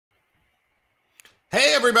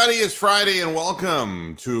Hey everybody, it's Friday and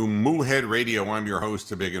welcome to Moohead Radio. I'm your host,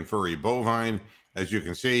 the Big and Furry Bovine. As you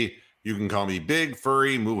can see, you can call me Big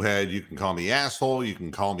Furry Moohead, you can call me asshole, you can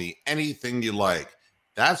call me anything you like.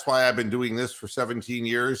 That's why I've been doing this for 17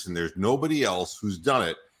 years and there's nobody else who's done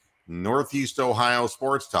it. Northeast Ohio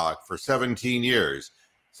Sports Talk for 17 years.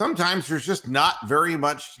 Sometimes there's just not very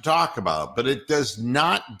much to talk about, but it does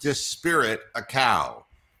not dispirit a cow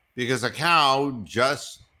because a cow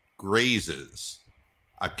just grazes.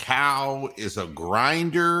 A cow is a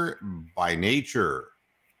grinder by nature.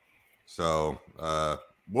 So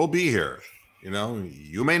we'll be here. You know,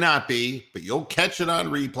 you may not be, but you'll catch it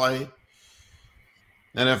on replay.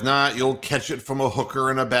 And if not, you'll catch it from a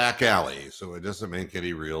hooker in a back alley. So it doesn't make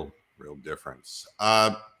any real difference.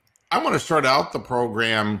 I want to start out the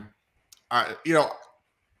program.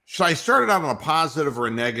 Should I start it out on a positive or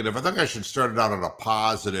a negative? I think I should start it out on a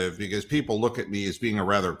positive because people look at me as being a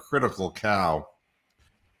rather critical cow.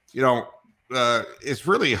 You know, it's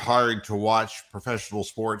really hard to watch professional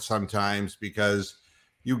sports sometimes because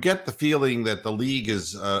you get the feeling that the league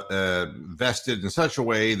is vested in such a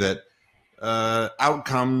way that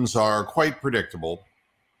outcomes are quite predictable.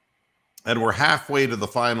 And we're halfway to the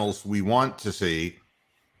finals we want to see.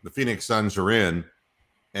 The Phoenix Suns are in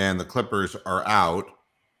and the Clippers are out.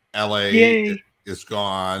 LA is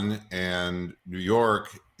gone and New York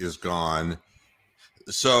is gone.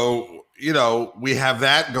 So, you know, we have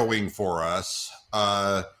that going for us.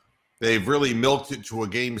 They've really milked it to a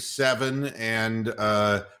game 7. And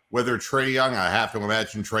whether Trae Young, I have to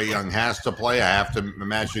imagine Trae Young has to play. I have to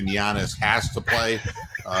imagine Giannis has to play.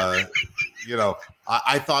 I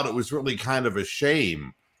thought it was really kind of a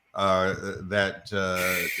shame that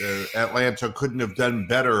Atlanta couldn't have done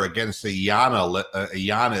better against a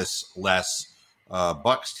Giannis-less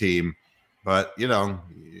Bucks team. But, you know,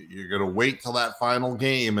 you're going to wait till that final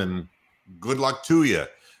game and good luck to you.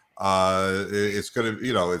 It's going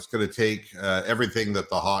to take everything that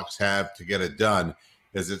the Hawks have to get it done,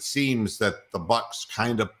 as it seems that the Bucks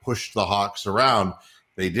kind of pushed the Hawks around.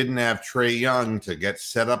 They didn't have Trae Young to get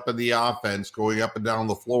set up in the offense going up and down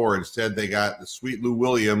the floor. Instead, they got the sweet Lou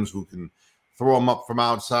Williams who can throw them up from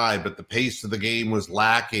outside, but the pace of the game was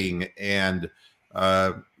lacking. And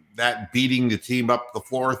that beating the team up the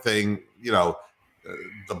floor thing, you know,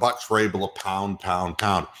 the Bucks were able to pound.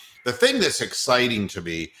 The thing that's exciting to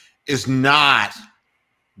me is not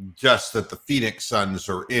just that the Phoenix Suns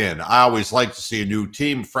are in. I always like to see a new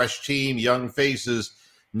team, fresh team, young faces,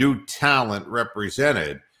 new talent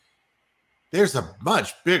represented. There's a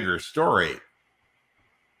much bigger story.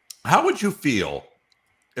 How would you feel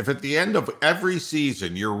if at the end of every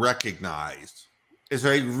season you're recognized as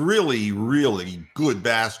a really, really good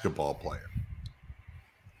basketball player,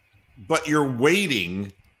 but you're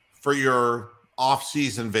waiting for your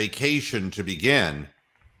off-season vacation to begin,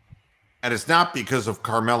 and it's not because of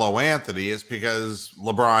Carmelo Anthony, it's because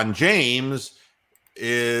LeBron James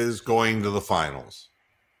is going to the finals.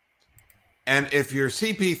 And if you're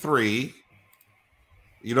CP3,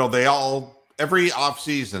 you know, every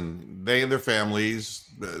offseason, they and their families,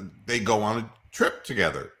 they go on a trip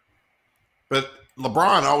together. But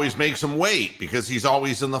LeBron always makes them wait because he's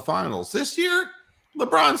always in the finals. This year,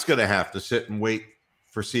 LeBron's going to have to sit and wait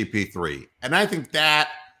for CP3. And I think that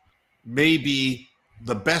may be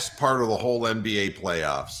the best part of the whole NBA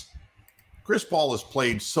playoffs. Chris Paul has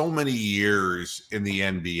played so many years in the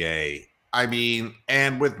NBA. I mean,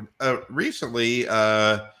 and with recently, with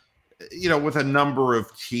a number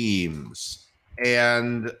of teams,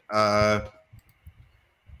 and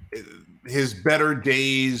his better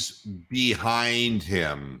days behind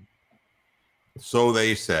him, so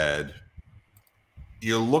they said.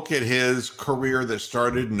 You look at his career that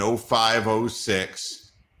started in 05-06.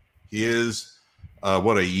 He is,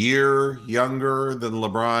 a year younger than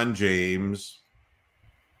LeBron James.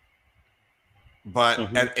 But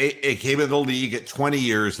it came into the league at 20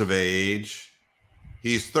 years of age.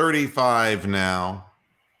 He's 35 now.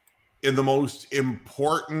 In the most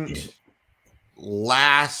important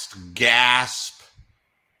last gasp,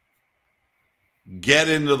 get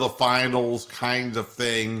into the finals kind of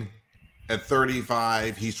thing. At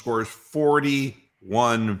 35, he scores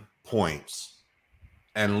 41 points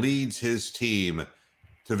and leads his team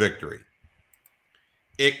to victory.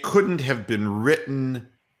 It couldn't have been written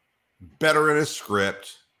better in a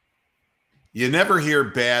script. You never hear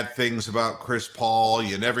bad things about Chris Paul.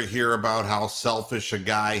 You never hear about how selfish a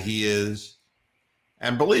guy he is.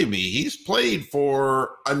 And believe me, he's played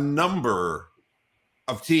for a number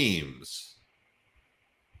of teams.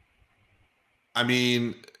 I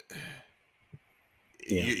mean,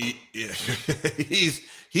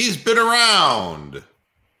 he's been around.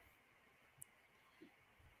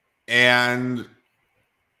 and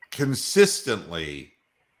consistently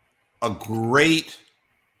a great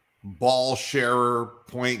ball sharer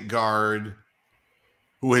point guard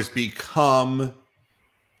who has become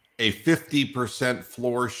a 50%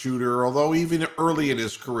 floor shooter, although even early in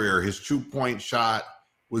his career, his 2-point shot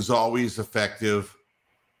was always effective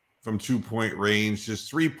from 2-point range. His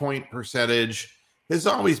 3-point percentage has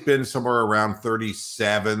always been somewhere around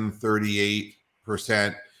 37,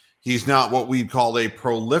 38%. He's not what we'd call a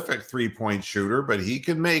prolific 3-point shooter, but he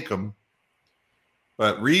can make them.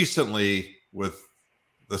 But recently, with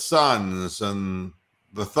the Suns and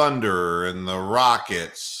the Thunder and the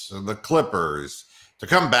Rockets and the Clippers, to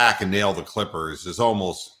come back and nail the Clippers is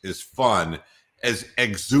almost as fun as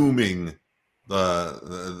exhuming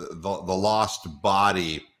the lost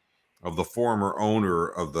body of the former owner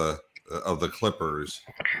of the Clippers,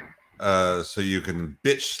 so you can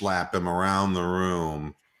bitch slap him around the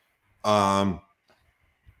room.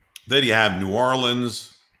 Then you have New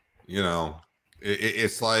Orleans. You know,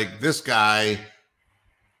 it's like this guy.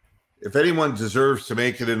 If anyone deserves to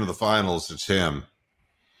make it into the finals, it's him.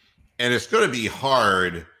 And it's going to be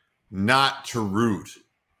hard not to root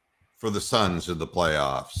for the Suns in the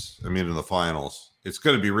playoffs. I mean, in the finals. It's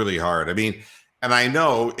going to be really hard. I mean, and I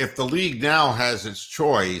know if the league now has its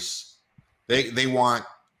choice, they want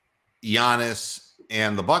Giannis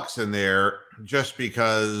and the Bucks in there just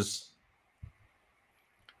because.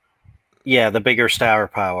 Yeah, the bigger star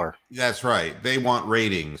power. That's right. They want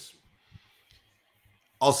ratings.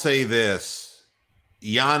 I'll say this.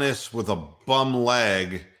 Giannis with a bum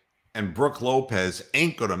leg and Brook Lopez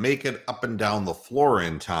ain't going to make it up and down the floor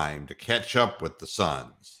in time to catch up with the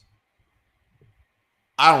Suns.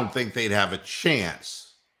 I don't think they'd have a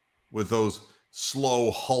chance with those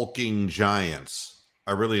slow, hulking giants.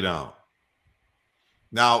 I really don't.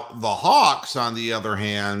 Now, the Hawks, on the other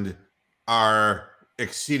hand, are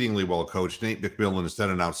exceedingly well coached. Nate McMillan has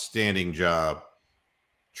done an outstanding job.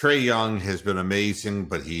 Trae Young has been amazing,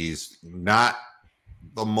 but he's not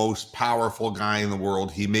the most powerful guy in the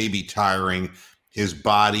world. He may be tiring. His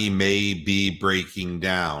body may be breaking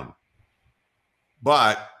down.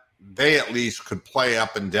 But they at least could play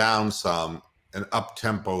up and down some and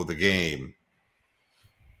up-tempo the game.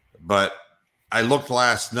 But I looked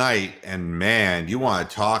last night, and, man, you want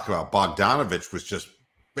to talk about Bogdanovich was just,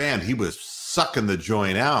 man, he was sucking the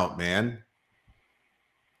joint out, man.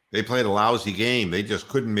 They played a lousy game. They just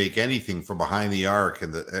couldn't make anything from behind the arc,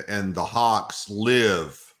 and the Hawks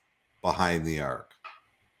live behind the arc.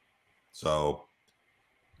 So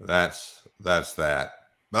that's that.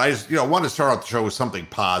 But I just want to start off the show with something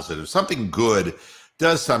positive. Something good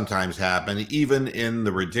does sometimes happen, even in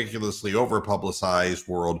the ridiculously over-publicized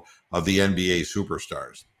world of the NBA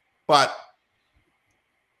superstars. But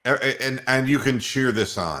and you can cheer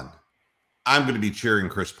this on. I'm going to be cheering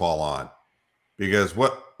Chris Paul on, because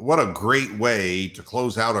what a great way to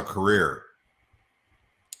close out a career.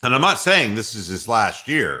 And I'm not saying this is his last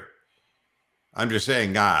year. I'm just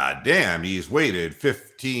saying, God damn, he's waited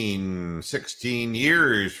 15, 16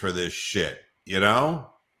 years for this shit, you know?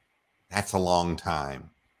 That's a long time.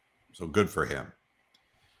 So good for him.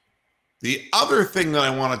 The other thing that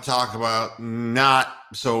I want to talk about, not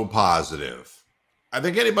so positive. I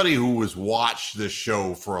think anybody who has watched this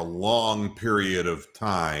show for a long period of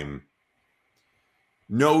time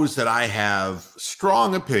knows that I have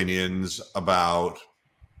strong opinions about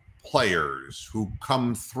players who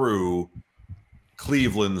come through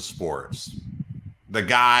Cleveland sports. The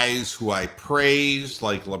guys who I praise,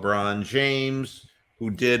 like LeBron James, who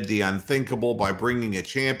did the unthinkable by bringing a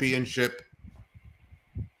championship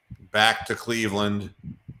back to Cleveland,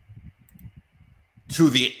 to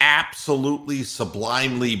the absolutely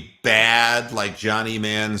sublimely bad, like Johnny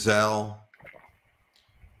Manziel,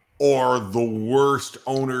 or the worst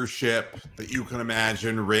ownership that you can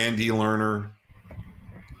imagine, Randy Lerner.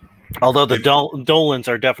 Although the Dolans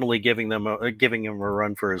are definitely giving him a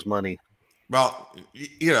run for his money. Well,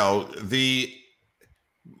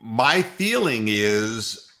 my feeling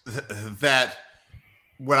is that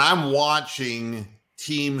when I'm watching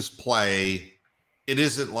teams play, it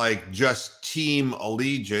isn't like just team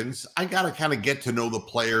allegiance. I got to kind of get to know the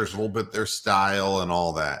players a little bit, their style and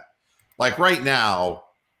all that. Like right now,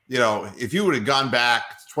 if you would have gone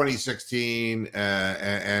back to 2016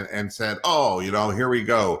 and said, oh, here we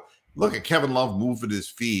go. Look at Kevin Love moving his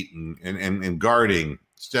feet and guarding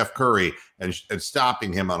Steph Curry and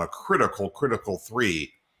stopping him on a critical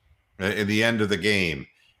three in the end of the game.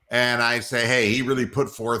 And I say, hey, he really put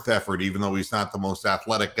forth effort, even though he's not the most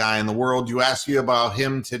athletic guy in the world. You ask me about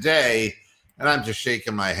him today, and I'm just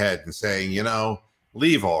shaking my head and saying,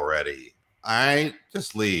 leave already. All right,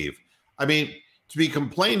 just leave. I mean, to be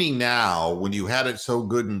complaining now when you had it so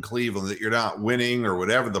good in Cleveland that you're not winning or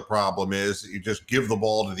whatever the problem is, that you just give the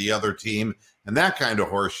ball to the other team and that kind of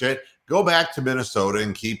horseshit, go back to Minnesota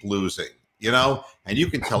and keep losing, you know, and you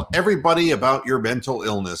can tell everybody about your mental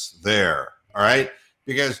illness there. All right.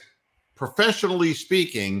 Because professionally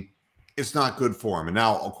speaking, it's not good for him. And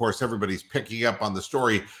now, of course, everybody's picking up on the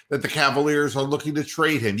story that the Cavaliers are looking to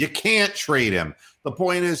trade him. You can't trade him. The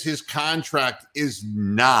point is his contract is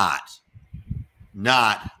not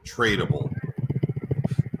tradable.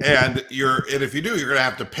 And if you do, you're going to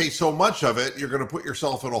have to pay so much of it, you're going to put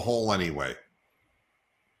yourself in a hole anyway.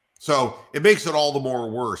 So it makes it all the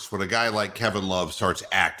more worse when a guy like Kevin Love starts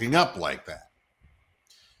acting up like that.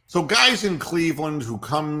 So guys in Cleveland who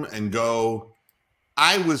come and go,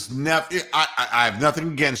 I have nothing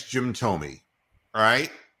against Jim Thome, all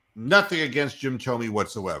right? Nothing against Jim Thome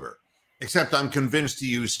whatsoever, except I'm convinced he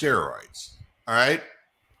used steroids, all right?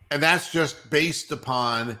 And that's just based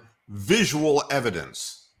upon visual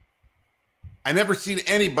evidence. I never seen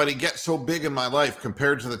anybody get so big in my life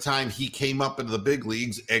compared to the time he came up into the big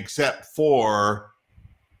leagues, except for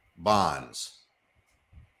Bonds.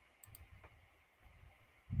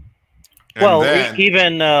 And well, then,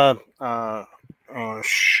 even Mark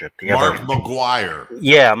McGwire.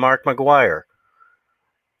 Yeah, Mark McGwire.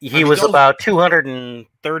 He was about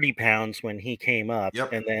 230 pounds when he came up,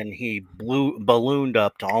 and then he ballooned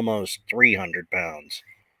up to almost 300 pounds.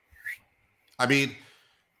 I mean,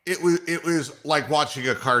 it was like watching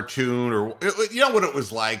a cartoon, or you know what it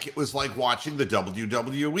was like? It was like watching the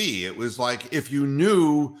WWE. It was like if you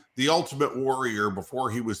knew the Ultimate Warrior before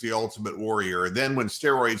he was the Ultimate Warrior, and then when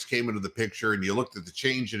steroids came into the picture and you looked at the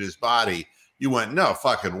change in his body, you went, no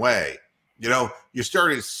fucking way. You know, you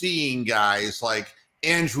started seeing guys like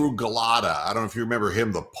Andrew Galata. I don't know if you remember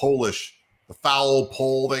him, the foul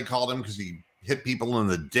Pole, they called him because he hit people in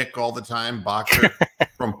the dick all the time, boxer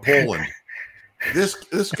from Poland.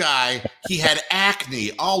 This guy, he had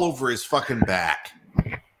acne all over his fucking back.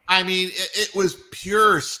 I mean, it was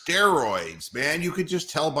pure steroids, man. You could just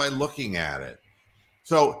tell by looking at it.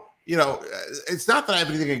 So, you know, it's not that I have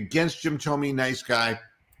anything against Jim Thome, nice guy.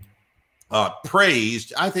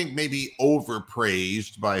 Praised, I think maybe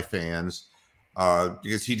overpraised by fans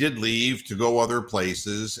because he did leave to go other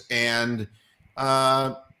places. And,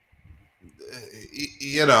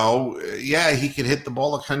 you know, yeah, he can hit the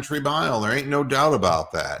ball a country mile. There ain't no doubt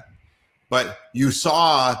about that. But you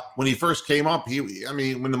saw when he first came up,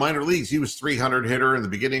 when the minor leagues, he was 300 hitter. In the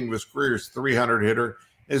beginning of his career, he was 300 hitter.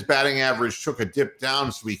 His batting average took a dip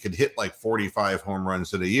down so he could hit like 45 home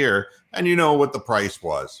runs in a year. And you know what the price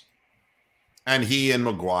was. And he and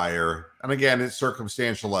McGwire, and again, it's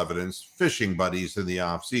circumstantial evidence, fishing buddies in the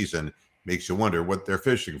offseason, makes you wonder what they're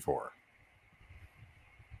fishing for.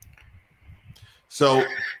 So,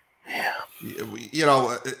 you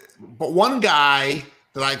know, but one guy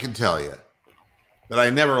that I can tell you that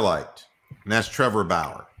I never liked, and that's Trevor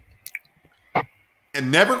Bauer.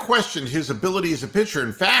 And never questioned his ability as a pitcher.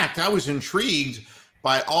 In fact, I was intrigued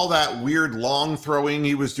by all that weird long throwing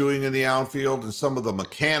he was doing in the outfield and some of the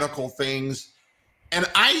mechanical things. And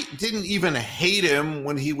I didn't even hate him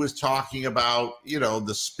when he was talking about, you know,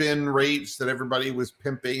 the spin rates that everybody was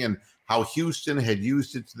pimping and how Houston had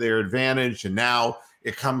used it to their advantage. And now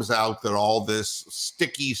it comes out that all this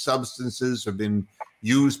sticky substances have been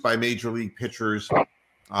used by major league pitchers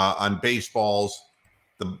on baseballs.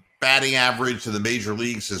 The batting average of the major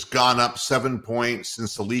leagues has gone up 7 points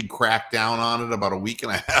since the league cracked down on it about a week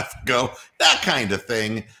and a half ago. That kind of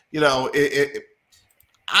thing. You know,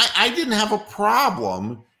 I didn't have a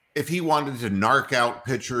problem if he wanted to narc out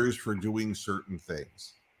pitchers for doing certain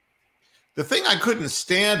things. The thing I couldn't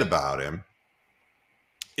stand about him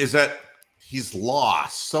is that he's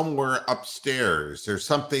lost somewhere upstairs. There's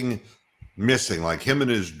something missing, like him and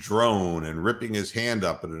his drone and ripping his hand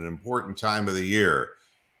up at an important time of the year,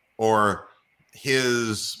 or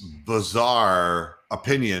his bizarre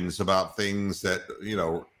opinions about things that, you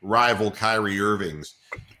know, rival Kyrie Irving's.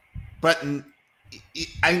 But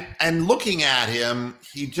and looking at him,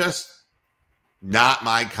 he just not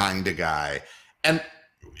my kind of guy. And,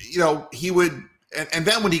 you know, he would, and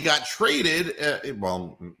then when he got traded,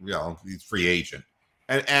 well, you know, he's free agent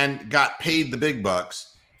and got paid the big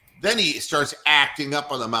bucks, then he starts acting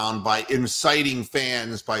up on the mound by inciting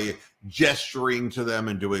fans, by gesturing to them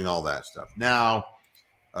and doing all that stuff. Now,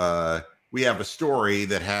 we have a story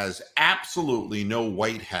that has absolutely no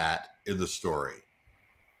white hat in the story.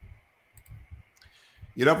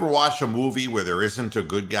 You ever watch a movie where there isn't a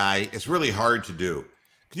good guy? It's really hard to do.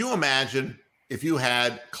 Can you imagine if you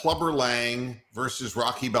had Clubber Lang versus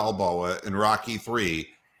Rocky Balboa in Rocky III,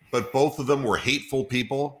 but both of them were hateful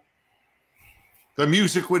people? the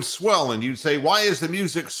music would swell, and you'd say, why is the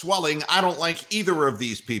music swelling? I don't like either of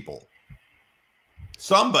these people.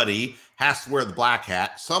 Somebody has to wear the black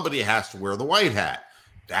hat. Somebody has to wear the white hat.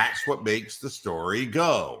 That's what makes the story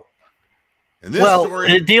go. And this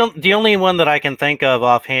story, the only one that I can think of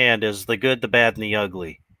offhand is The Good, the Bad, and the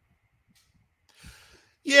Ugly.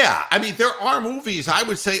 Yeah, I mean, there are movies, I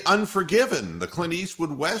would say Unforgiven, the Clint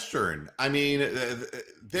Eastwood Western. I mean,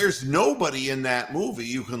 there's nobody in that movie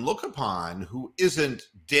you can look upon who isn't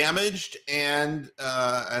damaged and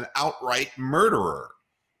an outright murderer,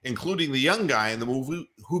 including the young guy in the movie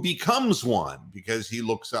who becomes one because he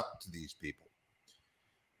looks up to these people.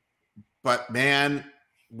 But man,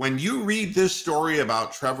 when you read this story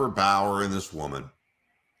about Trevor Bauer and this woman,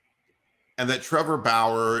 and that Trevor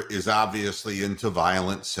Bauer is obviously into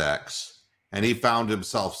violent sex, and he found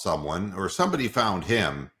himself someone, or somebody found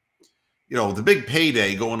him, you know, the big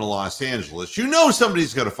payday going to Los Angeles, you know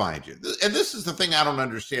somebody's going to find you. And this is the thing I don't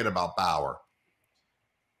understand about Bauer.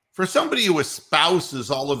 For somebody who espouses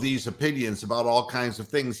all of these opinions about all kinds of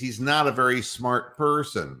things, he's not a very smart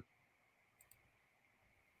person.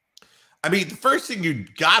 I mean, the first thing you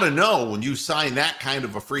got to know when you sign that kind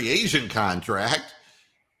of a free agent contract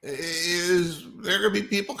is there going to be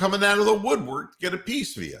people coming out of the woodwork to get a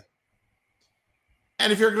piece of you.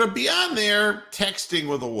 And if you're going to be on there texting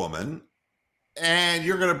with a woman and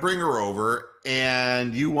you're going to bring her over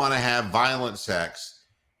and you want to have violent sex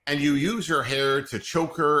and you use your hair to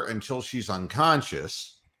choke her until she's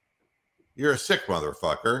unconscious, you're a sick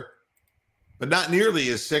motherfucker, but not nearly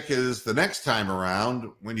as sick as the next time around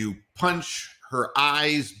when you punch her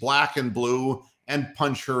eyes black and blue and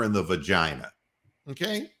punch her in the vagina.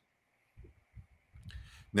 Okay?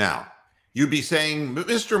 Now, you'd be saying,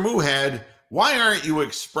 Mr. Moohead, why aren't you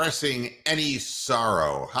expressing any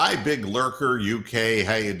sorrow? Hi, Big Lurker UK,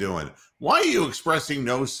 how you doing? Why are you expressing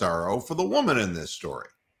no sorrow for the woman in this story?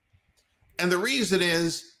 And the reason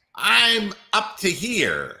is, I'm up to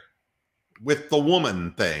here with the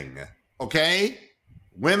woman thing, okay?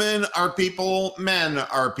 Women are people, men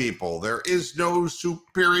are people. There is no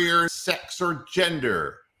superior sex or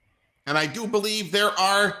gender. And I do believe there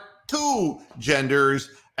are two genders,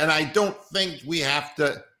 and I don't think we have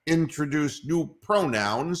to introduce new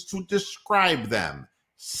pronouns to describe them.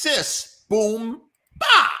 Cis, boom,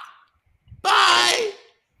 bah, bye.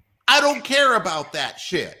 I don't care about that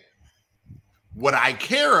shit. What I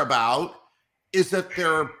care about is that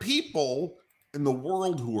there are people in the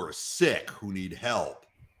world who are sick, who need help.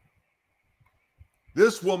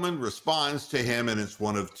 This woman responds to him, and it's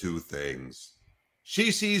one of two things.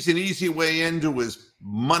 She sees an easy way into his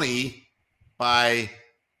money by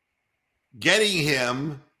getting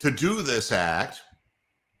him to do this act.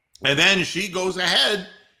 And then she goes ahead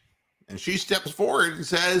and she steps forward and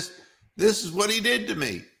says, this is what he did to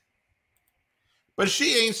me. But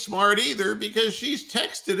she ain't smart either, because she's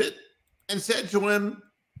texted it and said to him,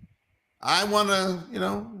 I want to, you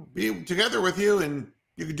know, be together with you and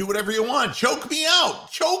you can do whatever you want. Choke me out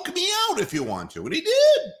if you want to. And he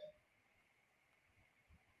did.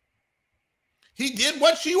 He did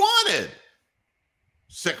what she wanted.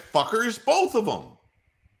 Sick fuckers, both of them.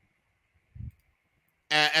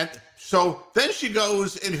 And so then she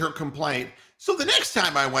goes in her complaint. So the next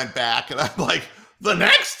time I went back, and I'm like, the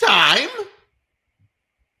next time?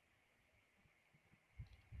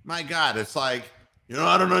 My God, it's like, you know,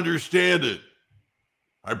 I don't understand it.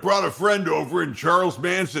 I brought a friend over and Charles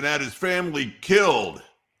Manson had his family killed.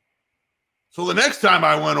 So the next time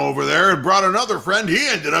I went over there and brought another friend, he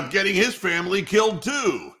ended up getting his family killed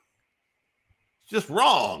too. It's just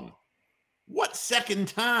wrong. What second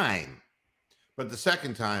time? But the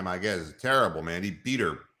second time, I guess, is terrible, man. He beat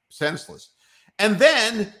her senseless. And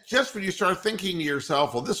then, just when you start thinking to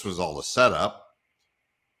yourself, well, this was all a setup,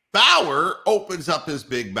 Bauer opens up his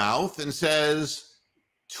big mouth and says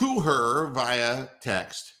to her via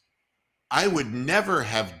text, I would never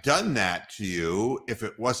have done that to you if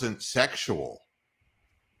it wasn't sexual.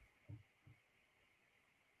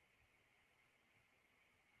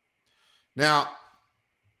 Now,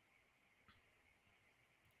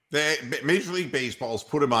 Major League Baseball's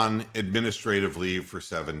put him on administrative leave for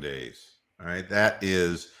 7 days. All right, that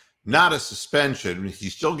is not a suspension.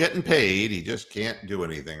 He's still getting paid. He just can't do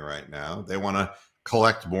anything right now. They want to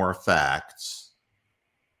collect more facts.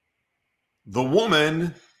 The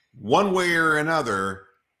woman, one way or another,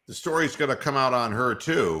 the story's going to come out on her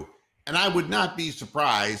too. And I would not be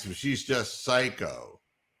surprised if she's just psycho.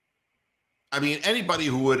 I mean, anybody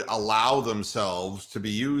who would allow themselves to be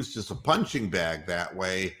used as a punching bag that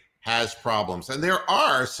way has problems. And there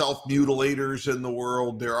are self-mutilators in the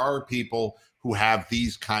world. There are people who have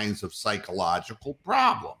these kinds of psychological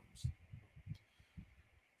problems.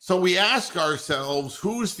 So we ask ourselves,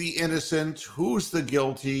 who's the innocent, who's the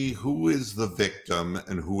guilty, who is the victim,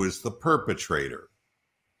 and who is the perpetrator?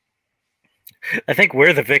 I think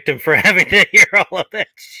we're the victim for having to hear all of that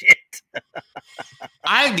shit.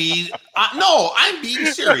 I mean, no, I'm being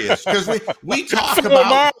serious, because we talk so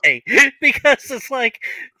about... am I, because it's like,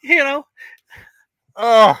 you know,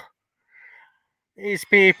 oh, these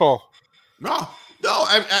people. No,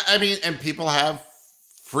 I mean, and people have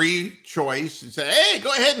free choice and say, hey,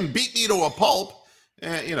 go ahead and beat me to a pulp,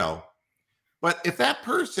 you know. But if that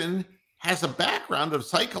person has a background of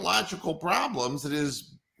psychological problems that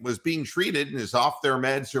was being treated and is off their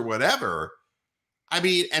meds or whatever, I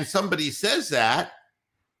mean, and somebody says that,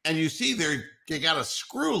 and you see they got a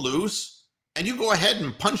screw loose, and you go ahead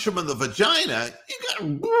and punch them in the vagina,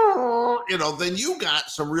 then you got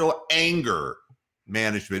some real anger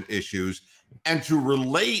management issues. And to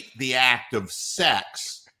relate the act of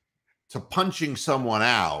sex to punching someone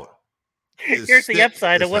out. Here's the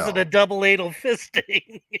upside. It wasn't a double anal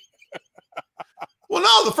fisting. Well,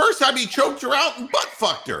 no, the first time he choked her out and butt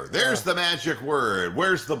fucked her. There's the magic word.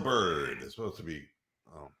 Where's the bird? It's supposed to be,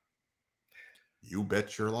 you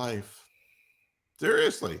bet your life.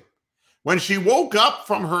 Seriously. When she woke up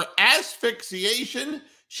from her asphyxiation,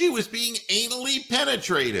 she was being anally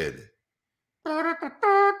penetrated. Jim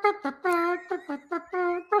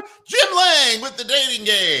Lang with the dating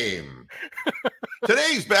game.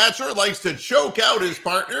 Today's bachelor likes to choke out his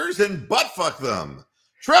partners and butt fuck them.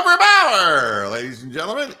 Trevor Bauer, ladies and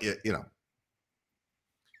gentlemen.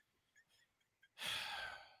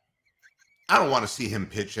 I don't want to see him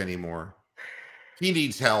pitch anymore. He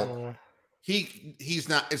needs help. He's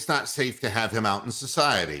not. It's not safe to have him out in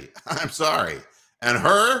society. I'm sorry. And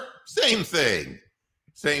her, same thing.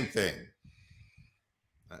 Same thing.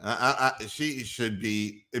 She should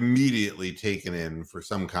be immediately taken in for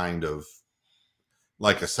some kind of,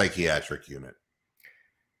 like, a psychiatric unit.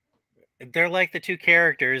 They're like the two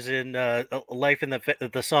characters in Life in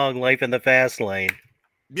the song "Life in the Fast Lane."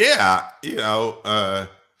 Yeah, and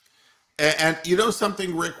you know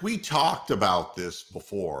something, Rick? We talked about this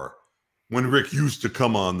before when Rick used to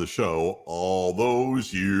come on the show all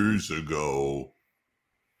those years ago.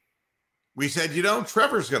 We said,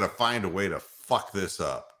 Trevor's going to find a way to fuck this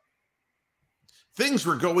up. Things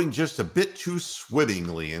were going just a bit too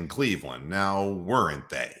swimmingly in Cleveland, now weren't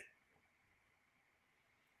they?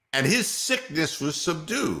 And his sickness was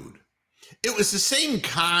subdued. It was the same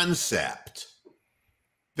concept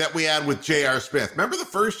that we had with J.R. Smith. Remember the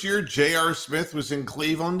first year J.R. Smith was in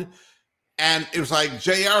Cleveland? And it was like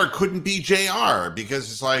J.R. couldn't be J.R. because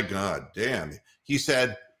it's like, God damn. He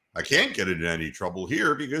said, I can't get into any trouble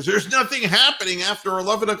here because there's nothing happening after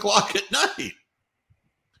 11 o'clock at night.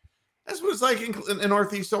 That's what it's like in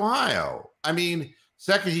Northeast Ohio. I mean,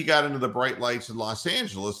 second he got into the bright lights in Los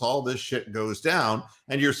Angeles, all this shit goes down,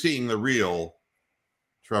 and you're seeing the real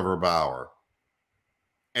Trevor Bauer.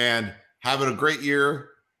 And having a great year,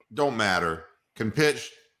 don't matter. Can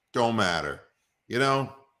pitch, don't matter. I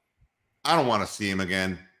don't want to see him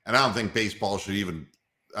again. And I don't think baseball should even,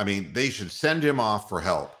 they should send him off for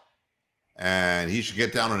help. And he should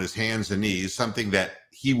get down on his hands and knees, something that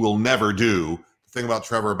he will never do. The thing about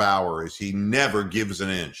Trevor Bauer is he never gives an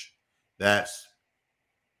inch. That's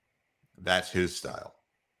his style.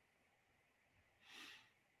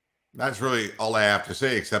 That's really all I have to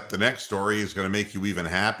say, except the next story is going to make you even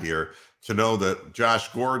happier to know that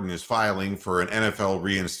Josh Gordon is filing for an NFL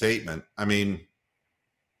reinstatement.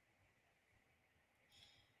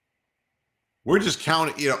 We're just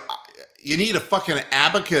counting, you need a fucking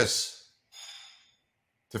abacus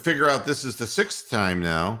to figure out this is the 6th time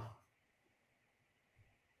now.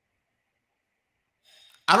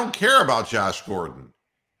 I don't care about Josh Gordon.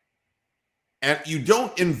 And you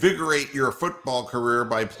don't invigorate your football career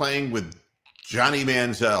by playing with Johnny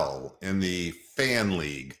Manziel in the fan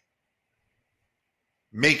league.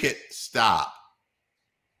 Make it stop.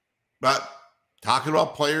 But talking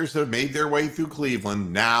about players that have made their way through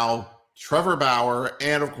Cleveland, now Trevor Bauer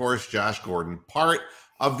and, of course, Josh Gordon, part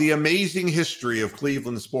of the amazing history of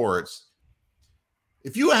Cleveland sports.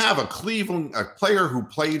 If you have a player who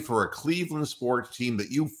played for a Cleveland sports team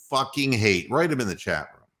that you fucking hate, write him in the chat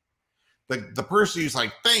room. The person who's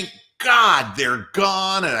like, thank God they're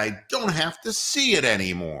gone and I don't have to see it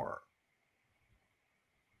anymore.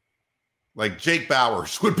 Like Jake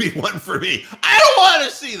Bowers would be one for me. I don't want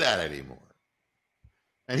to see that anymore.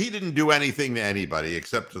 And he didn't do anything to anybody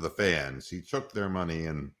except to the fans. He took their money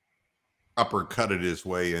and uppercutted his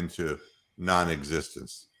way into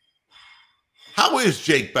non-existence. How is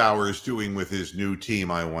Jake Bowers doing with his new team,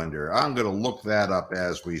 I wonder? I'm going to look that up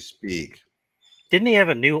as we speak. Didn't he have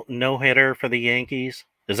a new no-hitter for the Yankees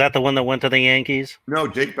Is that the one that went to the Yankees? No,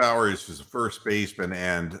 Jake Bauer is a first baseman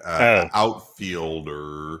and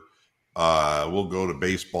outfielder. We'll go to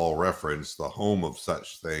Baseball Reference, the home of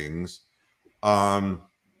such things.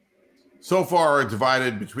 So far,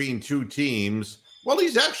 divided between two teams. Well,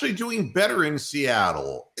 he's actually doing better in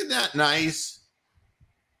Seattle. Isn't that nice?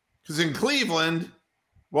 Because in Cleveland,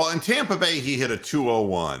 well, in Tampa Bay, he hit a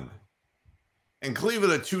 201. In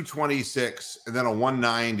Cleveland, a 226, and then a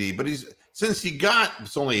 190. But it's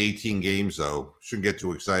only 18 games, though. Shouldn't get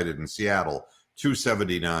too excited. In Seattle,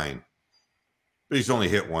 279. But he's only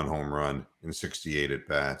hit one home run in 68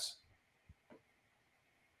 at-bats.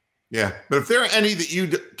 Yeah, but if there are any that you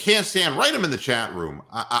can't stand, write them in the chat room.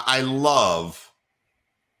 I love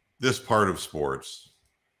this part of sports.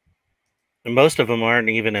 And most of them aren't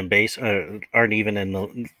even in the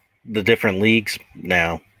different leagues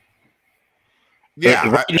now. Yeah,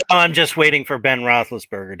 right now I'm just waiting for Ben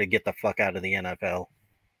Roethlisberger to get the fuck out of the NFL.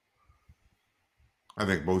 I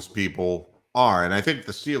think most people are, and I think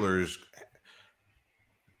the Steelers.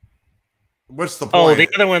 What's the point? Oh, the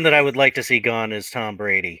other one that I would like to see gone is Tom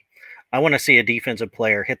Brady. I want to see a defensive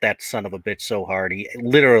player hit that son of a bitch so hard he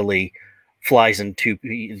literally flies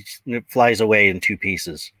away in two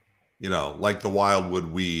pieces. You know, like the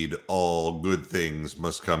wildwood weed, all good things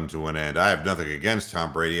must come to an end. I have nothing against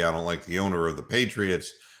Tom Brady. I don't like the owner of the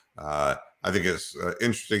Patriots. I think it's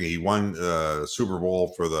interesting. He won the Super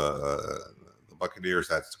Bowl for the Buccaneers.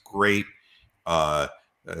 That's great.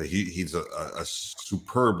 He's a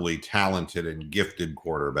superbly talented and gifted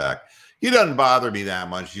quarterback. He doesn't bother me that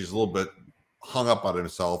much. He's a little bit hung up on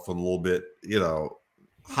himself and a little bit,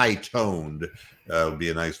 high-toned would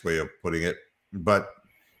be a nice way of putting it. But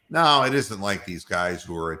no, it isn't like these guys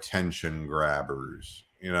who are attention grabbers,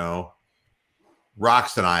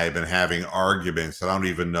 Rox and I have been having arguments. I don't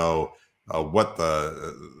even know what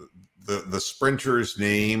the sprinter's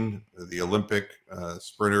name, the Olympic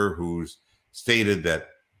sprinter who's stated that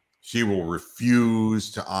she will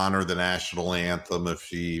refuse to honor the national anthem if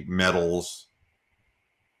she medals.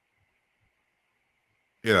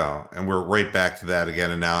 And we're right back to that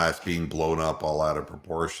again. And now that's being blown up all out of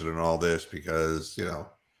proportion and all this because,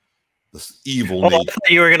 this evil nature. I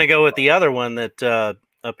thought you were going to go with the other one that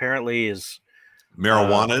apparently is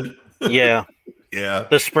marijuana. Yeah. Yeah.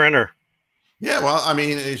 The sprinter. Yeah, well, I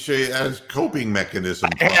mean, she has coping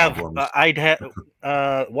mechanism problems.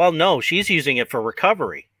 No, she's using it for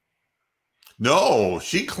recovery. No,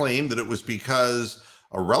 she claimed that it was because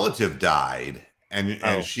a relative died,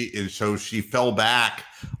 and she fell back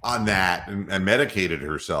on that and medicated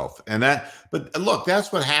herself. But look,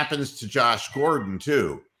 that's what happens to Josh Gordon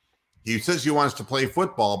too. He says he wants to play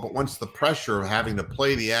football, but once the pressure of having to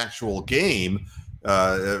play the actual game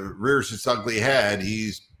rears its ugly head,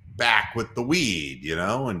 he's back with the weed,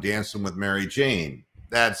 and dancing with Mary Jane.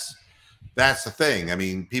 That's the thing. I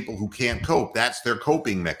mean, people who can't cope, that's their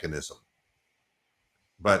coping mechanism.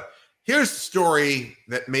 But here's the story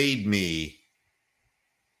that made me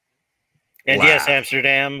laugh. Yes,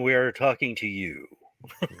 Amsterdam, we're talking to you.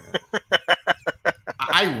 Yeah.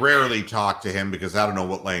 I rarely talk to him because I don't know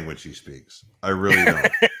what language he speaks. I really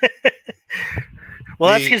don't.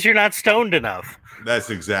 Well, that's because you're not stoned enough.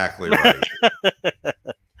 That's exactly right.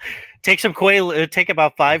 Take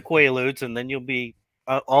about 5 Quaaludes, and then you'll be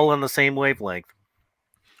all on the same wavelength.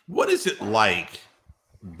 What is it like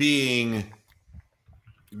being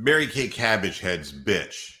Mary Kay Cabbagehead's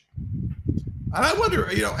bitch? And I wonder,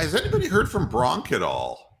 has anybody heard from Bronk at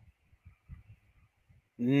all?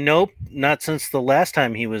 Nope, not since the last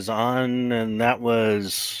time he was on, and that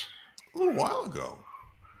was a little while ago.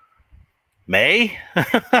 May?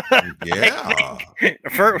 Yeah.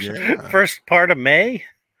 First part of May?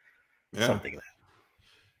 Yeah. Something like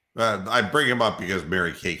that. I bring him up because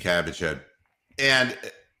Mary Kay Cabbagehead. And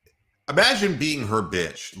imagine being her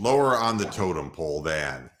bitch, lower on the totem pole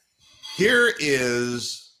than. Here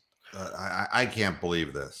is, I can't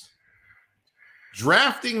believe this.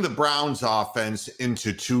 Drafting the Browns offense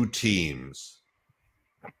into 2 teams.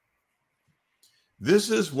 This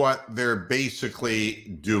is what they're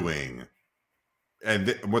basically doing.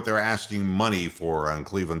 And what they're asking money for on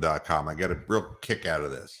Cleveland.com. I get a real kick out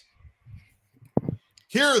of this.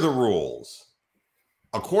 Here are the rules.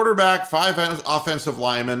 A quarterback, 5 offensive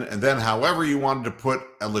linemen, and then however you wanted to put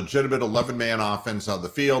a legitimate 11-man offense on the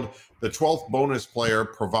field. The 12th bonus player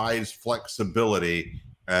provides flexibility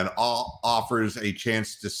and offers a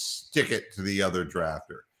chance to stick it to the other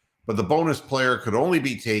drafter. But the bonus player could only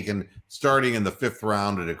be taken starting in the 5th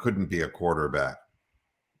round, and it couldn't be a quarterback.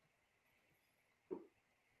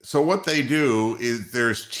 So what they do is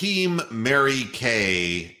there's Team Mary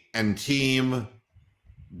Kay and Team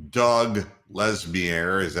Doug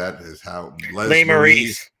Lesmere. Is how Les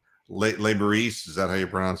Maurice? Les Maurice. Is that how you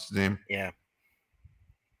pronounce his name? Yeah.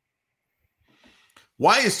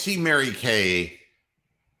 Why is Team Mary Kay,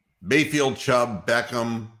 Mayfield, Chubb,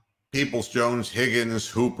 Beckham, Peoples-Jones, Higgins,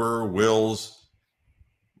 Hooper, Wills,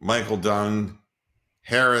 Michael Dunn,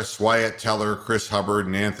 Harris, Wyatt Teller, Chris Hubbard,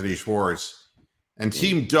 and Anthony Schwartz, and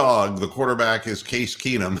Team Doug, the quarterback is Case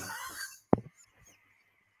Keenum?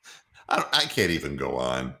 I can't even go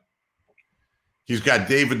on. He's got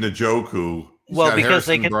David Njoku. He's got because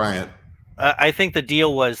Harrison Bryant. I think the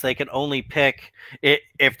deal was they can only pick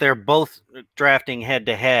if they're both drafting head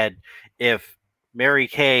to head. If Mary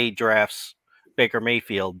Kay drafts Baker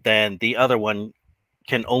Mayfield, then the other one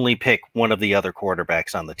can only pick one of the other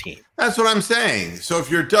quarterbacks on the team. That's what I'm saying. So if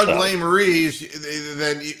you're Doug Lesmere,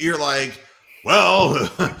 then you're like, well,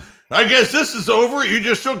 I guess this is over. You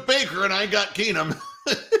just took Baker and I got Keenum.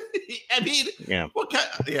 I mean,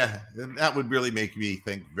 that would really make me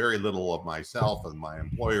think very little of myself and my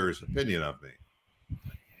employer's opinion of me.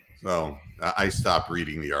 So I stopped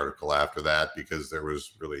reading the article after that because there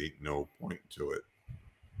was really no point to it.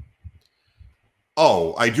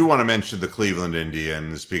 Oh, I do want to mention the Cleveland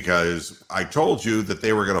Indians because I told you that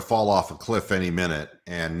they were going to fall off a cliff any minute,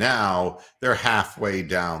 and now they're halfway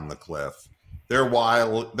down the cliff. They're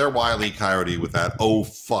Wile E. Coyote with that "oh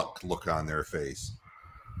fuck" look on their face.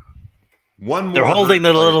 They're holding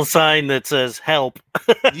the little sign that says "help."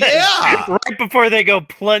 Yeah, right before they go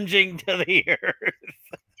plunging to the earth.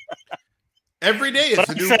 Every day it's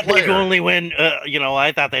a new player. They can only win.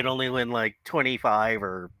 I thought they'd only win like 25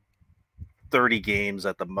 or 30 games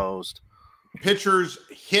at the most. Pitchers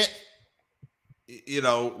hit,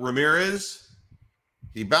 Ramirez.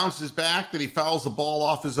 He bounces back, then he fouls the ball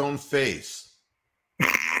off his own face.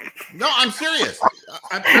 No, I'm serious.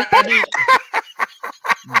 I mean,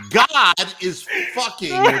 God is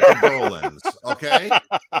fucking with the Golans, okay?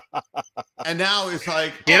 And now it's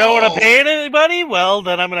like, you don't want to pay anybody? Well,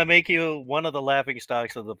 then I'm going to make you one of the laughing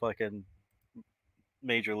stocks of the fucking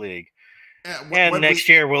major league. And next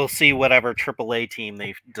year we'll see whatever AAA team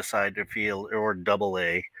they decide to field or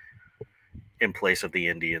AA in place of the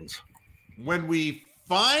Indians. When we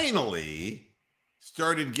finally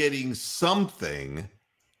started getting something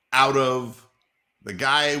out of the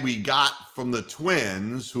guy we got from the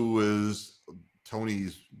Twins, who was who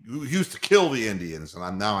used to kill the Indians, and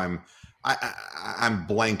I'm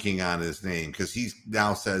blanking on his name because he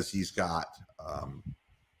now says he's got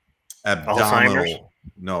abdominal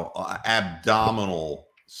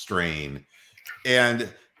strain, and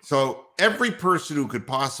so every person who could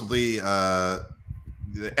possibly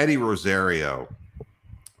Eddie Rosario,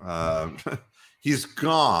 he's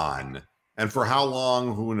gone, and for how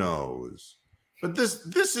long, who knows? But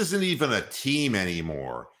this isn't even a team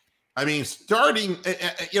anymore. I mean, starting,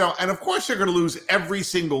 and of course they're going to lose every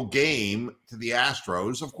single game to the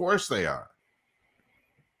Astros. Of course they are.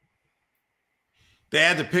 They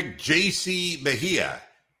had to pick J.C. Mejia,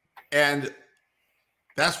 and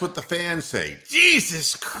that's what the fans say.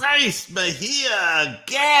 Jesus Christ, Mejia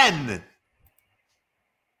again.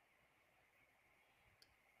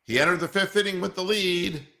 He entered the fifth inning with the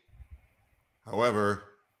lead. However,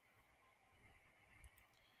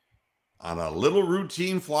 on a little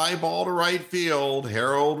routine fly ball to right field,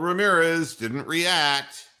 Harold Ramirez didn't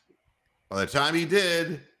react. By the time he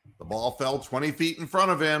did, the ball fell 20 feet in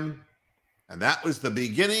front of him, and that was the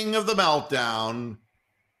beginning of the meltdown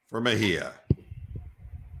for Mejia.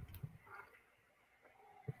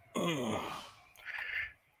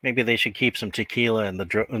 Maybe they should keep some tequila in the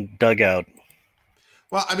dugout.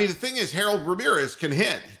 Well, I mean, the thing is, Harold Ramirez can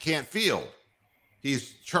hit. He can't field.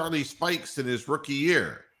 He's Charlie Spikes in his rookie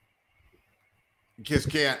year. He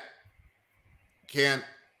just can't.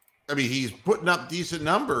 I mean, he's putting up decent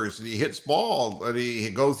numbers, and he hits ball, and he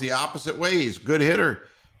goes the opposite way. He's a good hitter.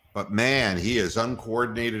 But, man, he is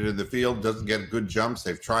uncoordinated in the field, doesn't get good jumps.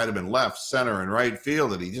 They've tried him in left, center, and right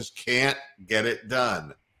field, and he just can't get it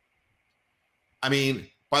done. I mean,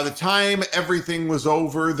 by the time everything was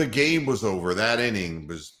over, the game was over. That inning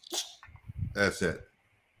that's it.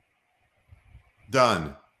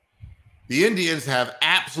 Done. The Indians have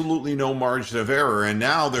absolutely no margin of error, and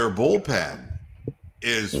now their bullpen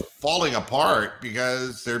is falling apart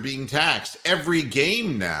because they're being taxed. Every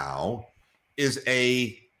game now is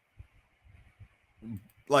a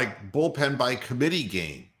bullpen by committee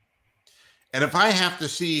game. And if I have to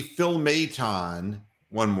see Phil Maton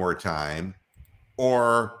one more time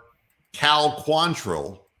or Cal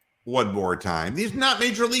Quantrill one more time, these are not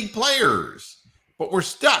major league players, but we're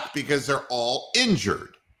stuck because they're all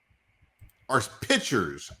injured. Our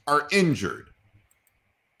pitchers are injured.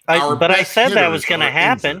 But I said that was going to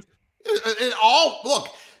happen. Look,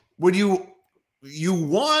 when you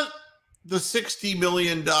want the $60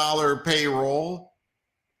 million payroll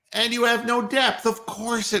and you have no depth, of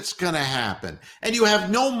course it's going to happen. And you have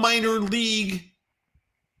no minor league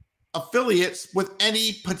affiliates with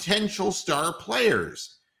any potential star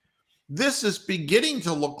players. This is beginning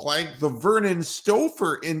to look like the Vernon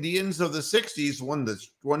Stouffer Indians of the 60s,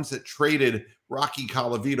 ones that traded Rocky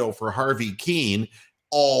Colavito for Harvey Keene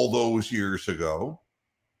all those years ago.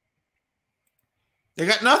 They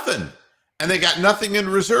got nothing, and they got nothing in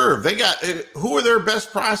reserve. They got, who are their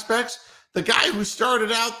best prospects? The guy who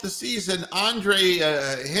started out the season, Andre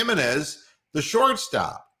Jimenez, the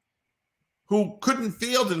shortstop, who couldn't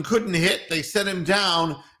field and couldn't hit. They sent him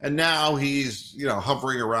down, and now he's,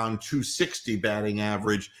 hovering around 260 batting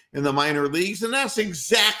average in the minor leagues, and that's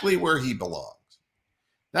exactly where he belongs.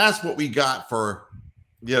 That's what we got for,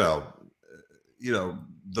 the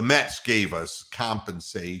Mets gave us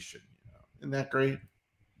compensation. Isn't that great?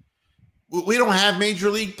 We don't have major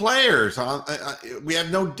league players. We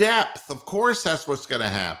have no depth. Of course, that's what's going to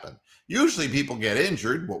happen. Usually people get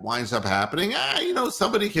injured. What winds up happening,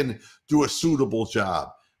 somebody can do a suitable job.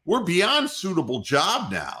 We're beyond suitable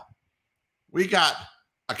job now. We got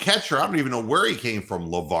a catcher. I don't even know where he came from.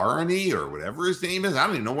 Lavarney or whatever his name is. I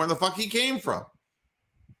don't even know where the fuck he came from.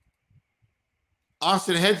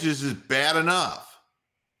 Austin Hedges is bad enough.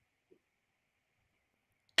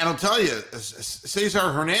 And I'll tell you, Cesar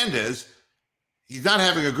Hernandez, he's not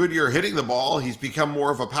having a good year hitting the ball. He's become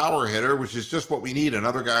more of a power hitter, which is just what we need,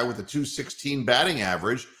 another guy with a 216 batting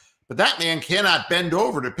average. But that man cannot bend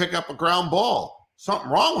over to pick up a ground ball. Something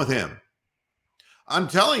wrong with him. I'm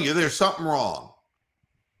telling you, there's something wrong.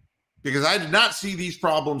 Because I did not see these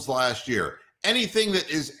problems last year. Anything that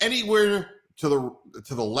is anywhere to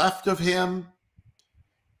the left of him,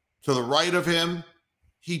 to the right of him,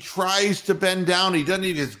 he tries to bend down.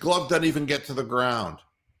 His glove doesn't even get to the ground.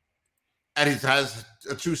 And he has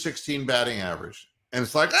a 216 batting average. And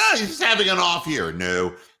it's like, he's just having an off year.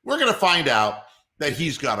 No, we're going to find out that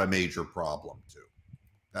he's got a major problem too.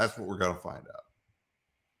 That's what we're going to find out.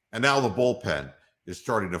 And now the bullpen is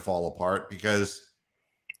starting to fall apart because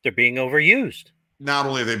they're being overused. Not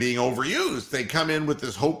only are they being overused, they come in with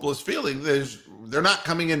this hopeless feeling. They're not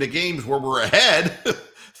coming into games where we're ahead.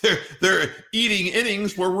 They're eating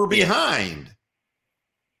innings where we're behind.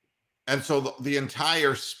 And so the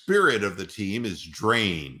entire spirit of the team is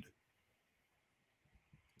drained.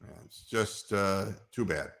 It's just too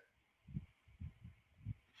bad.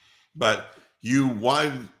 But you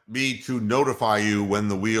wanted me to notify you when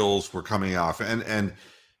the wheels were coming off and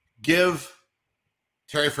give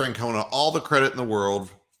Terry Francona all the credit in the world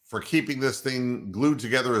for keeping this thing glued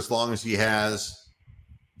together as long as he has.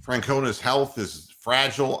 Francona's health is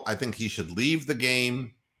fragile. I think he should leave the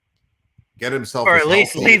game. Get himself, or at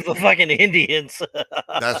least leave the fucking Indians.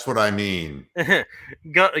 That's what I mean.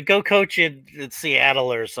 Go coach in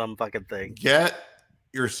Seattle or some fucking thing. Get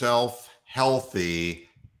yourself healthy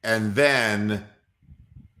and then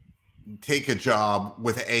take a job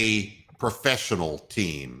with a professional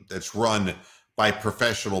team that's run by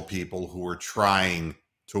professional people who are trying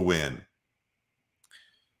to win.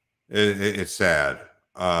 It's sad.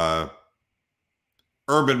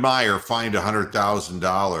 Urban Meyer fined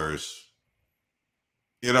 $100,000.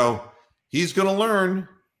 He's going to learn.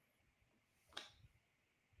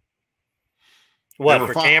 What,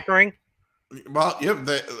 for tampering? Well, yeah.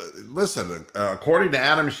 Listen, according to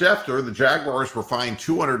Adam Schefter, the Jaguars were fined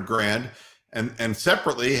 $200,000, and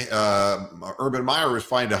separately, Urban Meyer was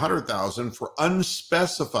fined $100,000 for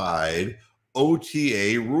unspecified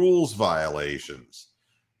OTA rules violations.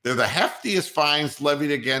 They're the heftiest fines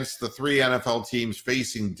levied against the three NFL teams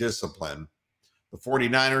facing discipline. The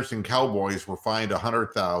 49ers and Cowboys were fined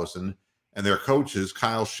 $100,000, and their coaches,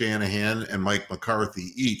 Kyle Shanahan and Mike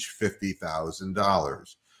McCarthy, each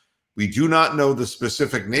 $50,000. We do not know the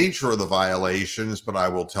specific nature of the violations, but I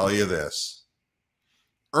will tell you this.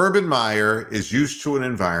 Urban Meyer is used to an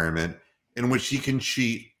environment in which he can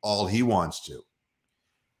cheat all he wants to.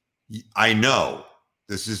 I know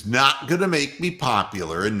this is not going to make me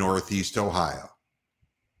popular in Northeast Ohio,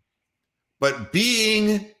 but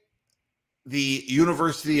being the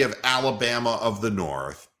University of Alabama of the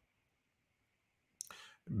North,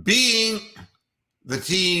 being the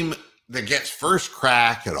team that gets first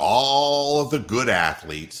crack at all of the good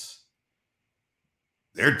athletes,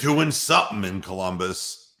 they're doing something in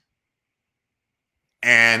Columbus,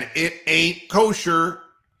 and it ain't kosher,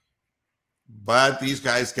 but these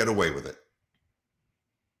guys get away with it.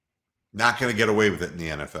 Not going to get away with it in the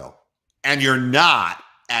NFL. And you're not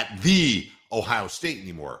at the Ohio State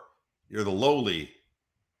anymore. You're the lowly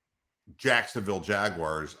Jacksonville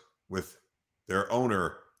Jaguars with their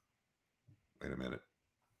owner. Wait a minute.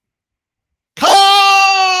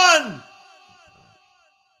 Con!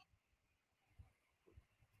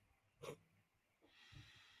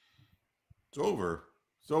 It's over.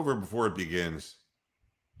 It's over before it begins.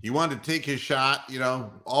 He wanted to take his shot. You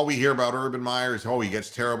know, all we hear about Urban Meyer is, oh, he gets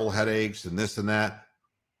terrible headaches and this and that.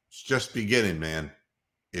 It's just beginning, man.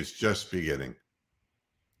 It's just beginning.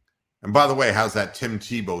 And by the way, how's that Tim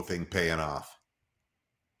Tebow thing paying off?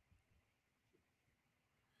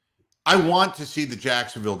 I want to see the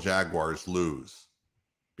Jacksonville Jaguars lose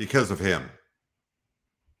because of him.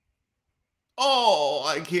 Oh,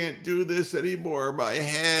 I can't do this anymore. My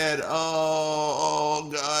head. Oh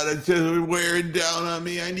God, it's just wearing down on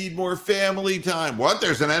me. I need more family time. What?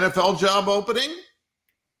 There's an NFL job opening?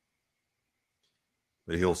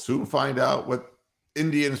 But he'll soon find out what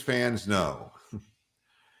Indians fans know.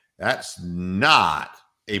 That's not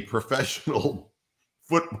a professional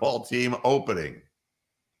football team opening.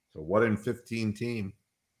 It's a 1 in 15 team.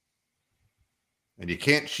 And you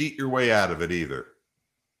can't cheat your way out of it either.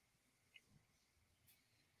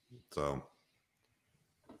 So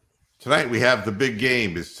tonight we have the big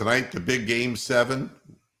game. Is tonight the big game 7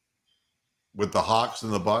 with the Hawks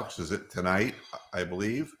and the Bucks? Is it tonight, I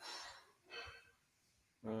believe?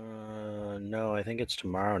 No, I think it's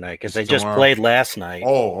tomorrow night because they just played last night.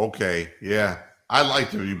 Oh, okay. Yeah. I'd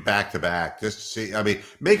like to be back-to-back just to see. I mean,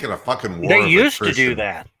 make it a fucking war. They used to do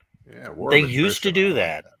that. Yeah, they used to do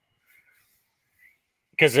that.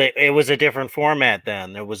 Because it was a different format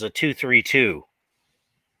then. It was a 2-3-2.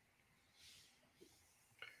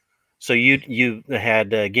 So you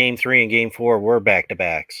had game 3 and game 4 were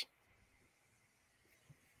back-to-backs.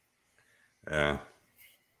 Yeah.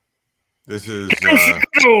 This is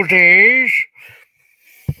good old days.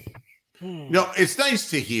 You know, it's nice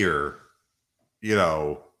to hear, you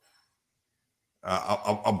know,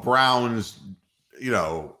 a Browns, you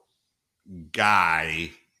know,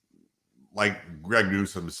 guy like Greg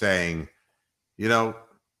Newsome saying, you know,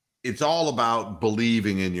 it's all about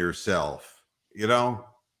believing in yourself. You know,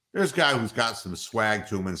 there's a guy who's got some swag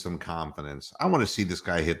to him and some confidence. I want to see this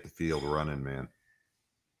guy hit the field running, man.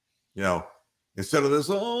 You know, instead of this,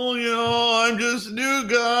 oh, you know, I'm just a new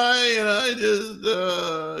guy and I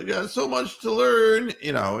just got so much to learn.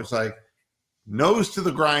 You know, it's like nose to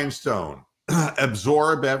the grindstone,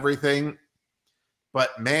 absorb everything.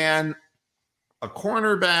 But, man, a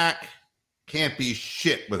cornerback can't be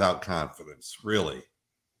shit without confidence, really.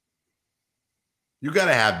 You got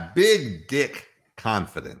to have big dick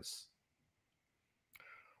confidence.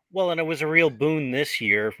 Well, and it was a real boon this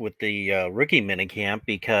year with the rookie minicamp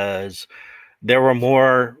because there were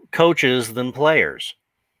more coaches than players.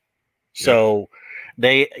 So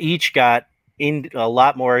they each got a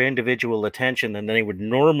lot more individual attention than they would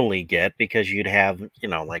normally get because you'd have, you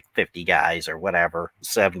know, like 50 guys or whatever,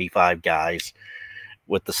 75 guys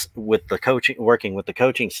with the coaching, working with the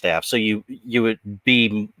coaching staff. So you would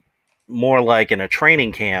be more like in a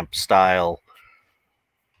training camp style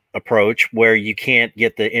approach where you can't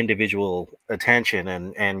get the individual attention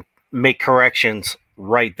and make corrections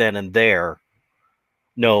right then and there.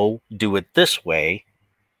 No, do it this way.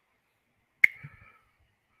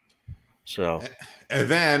 So, and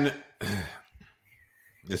then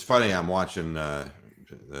it's funny. I'm watching the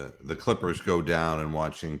Clippers go down and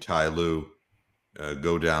watching Ty Lue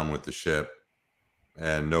go down with the ship,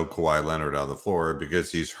 and no Kawhi Leonard on the floor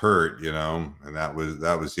because he's hurt, you know, and that was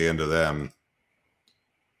the end of them.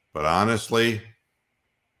 But honestly,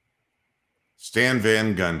 Stan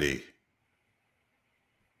Van Gundy.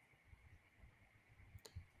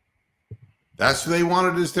 That's who they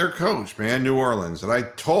wanted as their coach, man, New Orleans. And I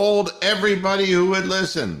told everybody who would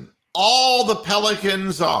listen, all the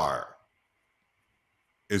Pelicans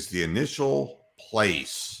is the initial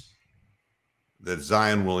place that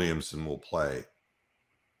Zion Williamson will play.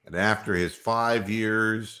 And after his 5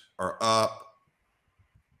 years are up,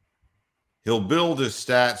 he'll build his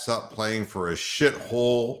stats up playing for a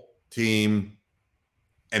shithole team,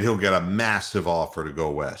 and he'll get a massive offer to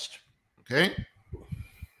go west. Okay?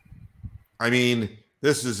 I mean,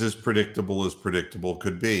 this is as predictable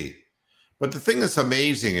could be. But the thing that's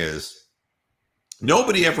amazing is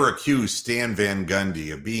nobody ever accused Stan Van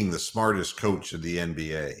Gundy of being the smartest coach of the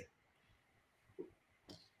NBA.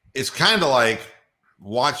 It's kind of like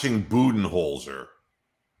watching Budenholzer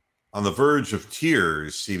on the verge of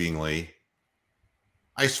tears, seemingly.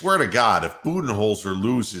 I swear to God, if Budenholzer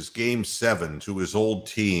loses Game 7 to his old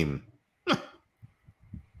team,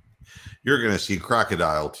 you're going to see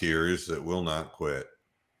crocodile tears that will not quit.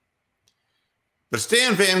 But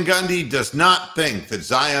Stan Van Gundy does not think that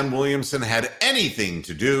Zion Williamson had anything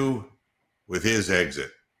to do with his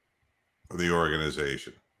exit from the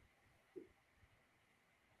organization.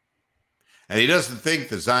 And he doesn't think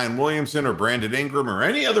that Zion Williamson or Brandon Ingram or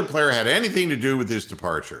any other player had anything to do with his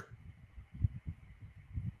departure.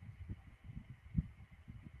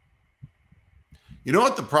 You know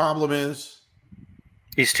what the problem is?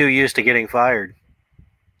 He's too used to getting fired.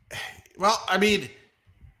 Well, I mean,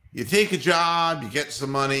 you take a job, you get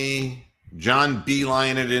some money, John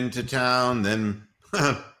Beeline it into town, then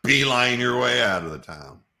beeline your way out of the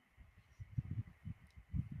town.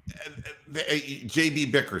 J.B.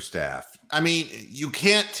 Bickerstaff. I mean, you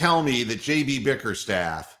can't tell me that J.B.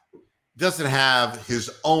 Bickerstaff doesn't have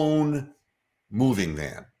his own moving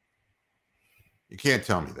van. You can't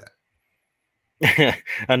tell me that.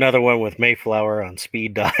 Another one with Mayflower on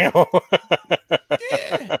speed dial.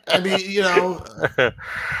 Yeah, I mean, you know,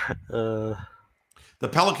 the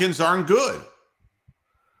Pelicans aren't good.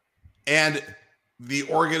 And the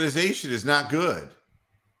organization is not good.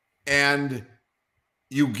 And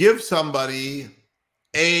you give somebody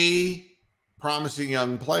a promising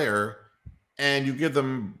young player and you give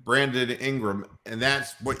them Brandon Ingram, and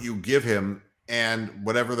that's what you give him, and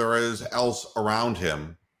whatever there is else around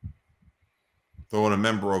him. Throw in a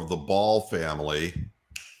member of the Ball family.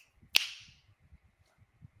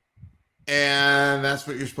 And that's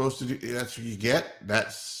what you're supposed to do. That's what you get.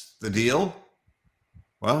 That's the deal.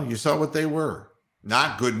 Well, you saw what they were.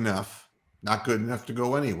 Not good enough. Not good enough to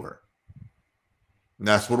go anywhere. And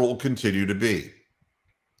that's what it will continue to be.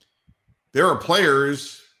 There are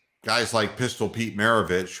players, guys like Pistol Pete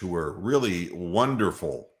Maravich, who are really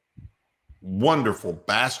wonderful, wonderful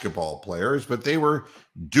basketball players, but they were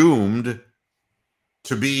doomed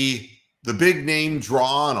to be the big name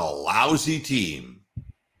draw on a lousy team.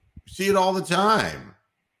 You see it all the time.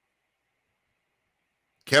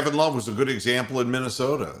 Kevin Love was a good example in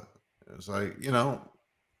Minnesota. It's like, you know,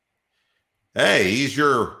 hey, he's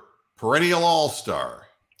your perennial all-star.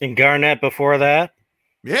 And Garnett before that?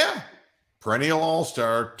 Yeah. Perennial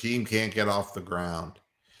all-star, team can't get off the ground.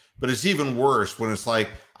 But it's even worse when it's like,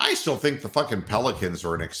 I still think the fucking Pelicans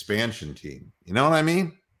are an expansion team. You know what I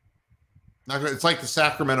mean? It's like the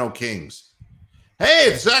Sacramento Kings. Hey,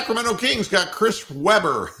 the Sacramento Kings got Chris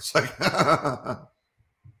Webber. It's like,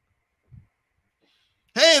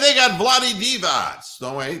 hey, they got Vlade Divac.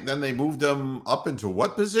 No, wait, then they moved him up into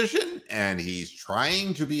what position? And he's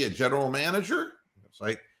trying to be a general manager? It's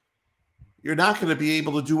like, you're not going to be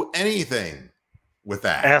able to do anything with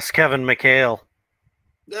that. Ask Kevin McHale.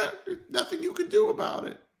 Yeah, there's nothing you can do about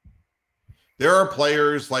it. There are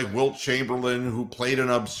players like Wilt Chamberlain who played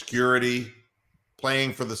in obscurity,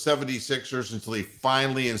 playing for the 76ers until he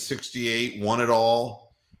finally in 68 won it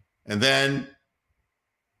all. And then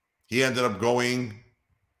he ended up going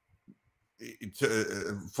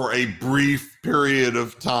for a brief period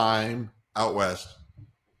of time out west.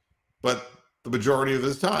 But the majority of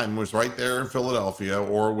his time was right there in Philadelphia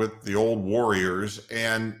or with the old Warriors.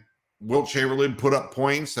 And Wilt Chamberlain put up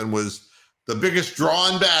points and was the biggest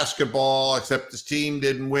draw in basketball, except his team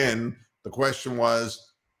didn't win. The question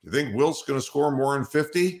was, do you think Wilt's going to score more than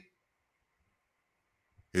 50?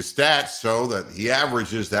 His stats show that he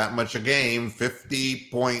averages that much a game,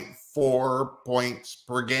 50.4 points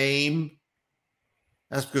per game.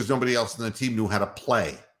 That's because nobody else in the team knew how to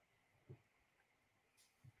play.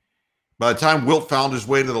 By the time Wilt found his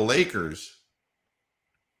way to the Lakers,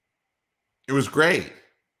 it was great.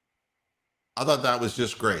 I thought that was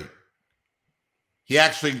just great. He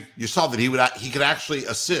actually, you saw that he could actually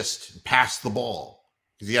assist and pass the ball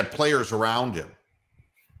because he had players around him.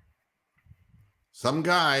 Some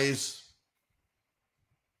guys,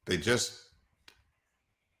 they just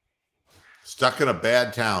stuck in a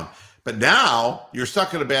bad town. But now you're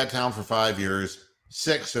stuck in a bad town for 5 years,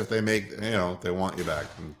 6 if they make, if they want you back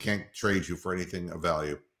and can't trade you for anything of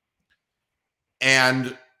value.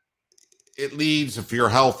 And it leads, if you're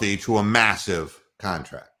healthy, to a massive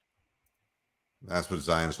contract. That's what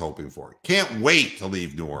Zion's hoping for. Can't wait to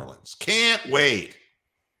leave New Orleans. Can't wait.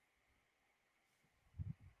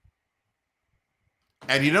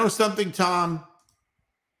 And you know something, Tom?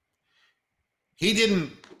 He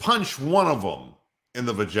didn't punch one of them in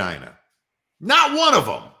the vagina. Not one of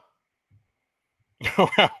them.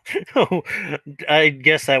 Well, I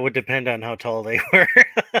guess that would depend on how tall they were.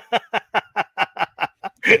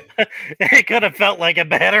 It could have felt like a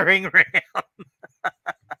battering ram.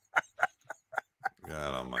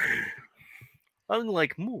 God almighty.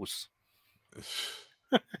 Unlike moose.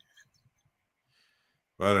 But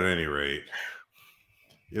at any rate,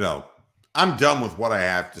 I'm done with what I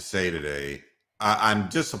have to say today. I'm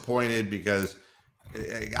disappointed because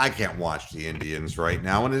I can't watch the Indians right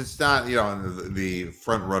now, and it's not, you know, the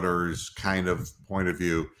front runners kind of point of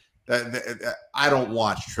view. I don't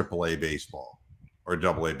watch AAA baseball or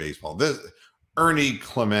AA baseball. This Ernie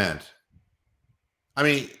Clement. I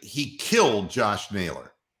mean, he killed Josh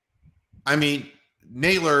Naylor. I mean,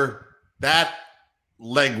 Naylor, that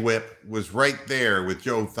leg whip was right there with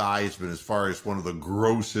Joe Theismann as far as one of the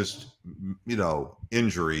grossest, you know,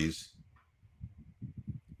 injuries.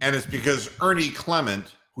 And it's because Ernie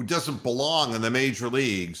Clement, who doesn't belong in the major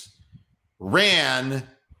leagues, ran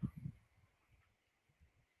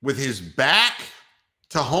with his back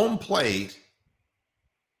to home plate,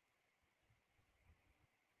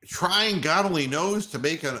 trying God only knows to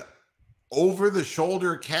make an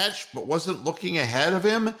over-the-shoulder catch, but wasn't looking ahead of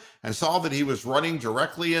him and saw that he was running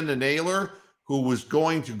directly into Naylor, who was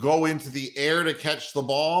going to go into the air to catch the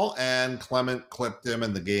ball, and Clement clipped him,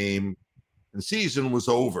 and the game and season was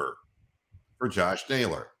over for Josh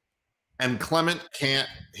Naylor. And Clement can't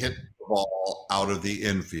hit the ball out of the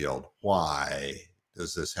infield. Why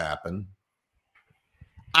does this happen?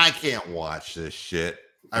 I can't watch this shit.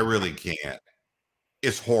 I really can't.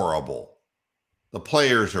 It's horrible. The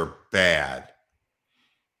players are bad.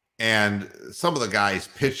 And some of the guys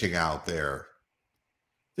pitching out there,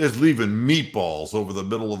 they're just leaving meatballs over the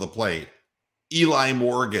middle of the plate. Eli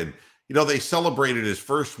Morgan, you know, they celebrated his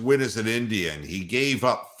first win as an Indian. He gave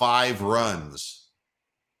up 5 runs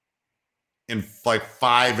in like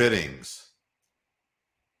 5 innings.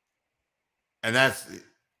 And that's,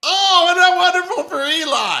 oh, isn't that wonderful for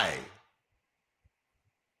Eli?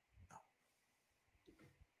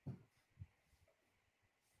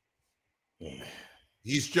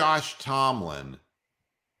 He's Josh Tomlin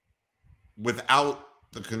without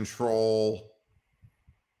the control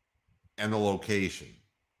and the location.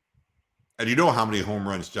 And you know how many home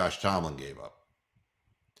runs Josh Tomlin gave up.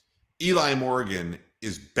 Eli Morgan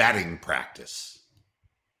is batting practice.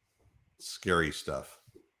 Scary stuff.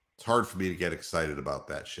 It's hard for me to get excited about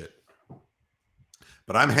that shit.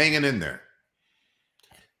 But I'm hanging in there.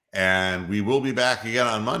 And we will be back again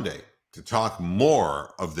on Monday to talk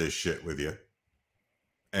more of this shit with you.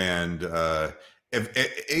 And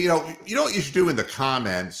if you know what you should do in the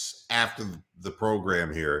comments after the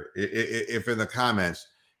program here, if in the comments,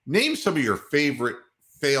 name some of your favorite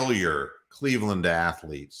failure Cleveland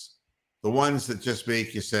athletes, the ones that just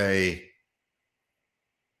make you say,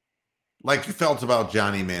 like you felt about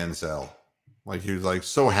Johnny Manziel, like he was like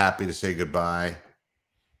so happy to say goodbye.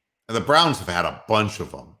 And the Browns have had a bunch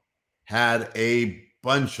of them, had a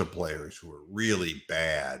bunch of players who were really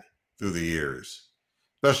bad through the years,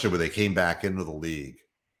 especially when they came back into the league.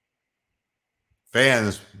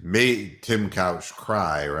 Fans made Tim Couch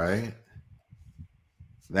cry, right?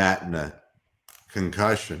 That and a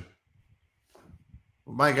concussion.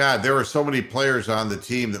 My God, there were so many players on the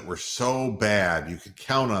team that were so bad. You could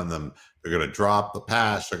count on them. They're going to drop the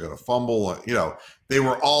pass. They're going to fumble. You know, they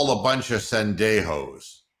were all a bunch of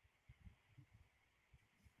Sendejos.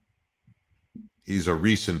 He's a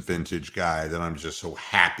recent vintage guy that I'm just so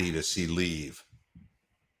happy to see leave.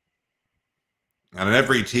 And on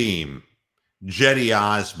every team, Jetty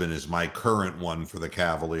Osmond is my current one for the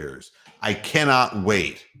Cavaliers. I cannot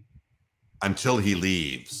wait until he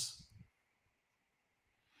leaves.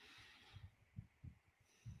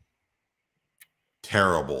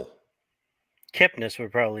 Terrible. Kipnis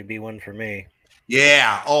would probably be one for me.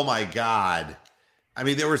 Yeah. Oh, my God. I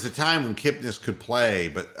mean, there was a time when Kipnis could play,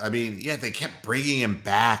 but, I mean, yeah, they kept bringing him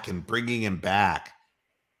back and bringing him back.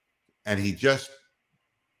 And he just,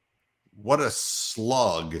 what a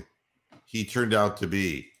slug he turned out to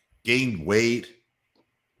be. Gained weight.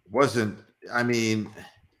 Wasn't, I mean,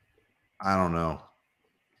 I don't know.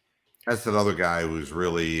 That's another guy who's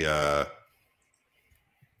really, and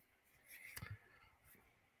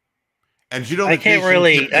you know, I can't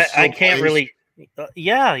really,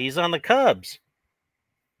 yeah, he's on the Cubs.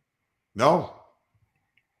 No,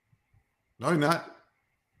 he's not.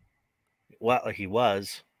 Well, he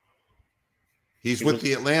was. He's with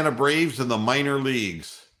the Atlanta Braves in the minor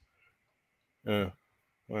leagues. Well,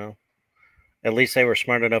 at least they were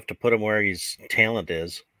smart enough to put him where his talent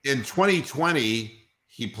is. In 2020,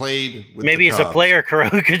 he played with maybe the he's Cubs. a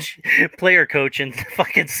player coach in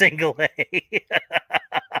fucking single A.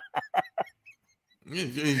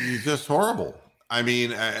 He's just horrible. I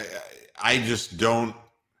mean, I just don't.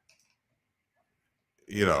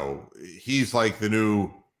 You know, he's like the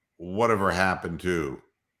new whatever happened to,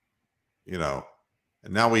 you know,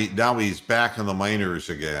 and now he's back in the minors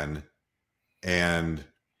again, and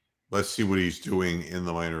let's see what he's doing in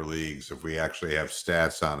the minor leagues if we actually have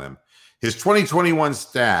stats on him. His 2021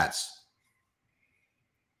 stats: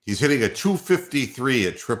 He's hitting a 253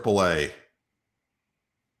 at AAA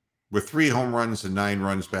with 3 home runs and 9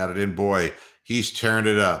 runs batted in. Boy, he's tearing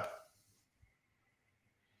it up.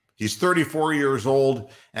 He's 34 years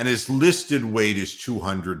old, and his listed weight is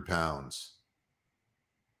 200 pounds.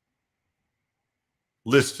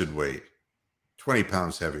 Listed weight, 20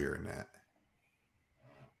 pounds heavier than that.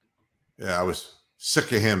 Yeah, I was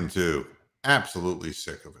sick of him too. Absolutely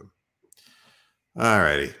sick of him. All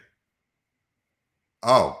righty.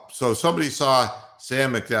 Oh, so somebody saw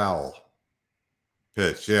Sam McDowell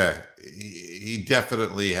pitch. Yeah, he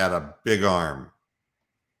definitely had a big arm.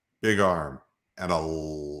 Big arm. And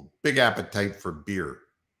a big appetite for beer.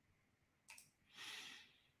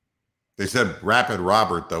 They said Rapid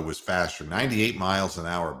Robert, though, was faster. 98 miles an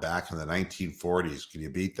hour back in the 1940s. Can you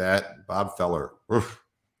beat that? Bob Feller. Oof.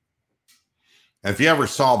 And if you ever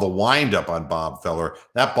saw the windup on Bob Feller,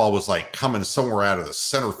 that ball was like coming somewhere out of the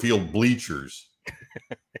center field bleachers.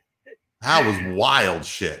 That was wild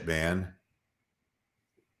shit, man.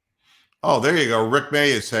 Oh, there you go. Rick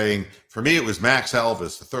May is saying, for me, it was Max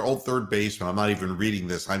Elvis, the old third baseman. I'm not even reading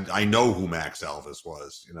this. I know who Max Elvis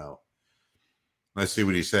was, you know. Let's see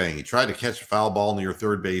what he's saying. He tried to catch a foul ball near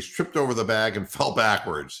third base, tripped over the bag, and fell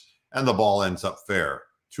backwards. And the ball ends up fair,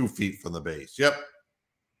 2 feet from the base. Yep.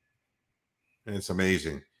 And it's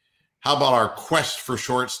amazing. How about our quest for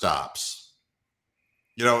shortstops?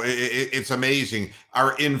 You know, it's amazing.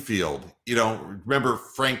 Our infield, you know, remember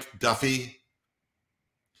Frank Duffy?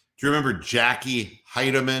 Do you remember Jackie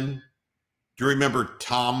Heidemann? Do you remember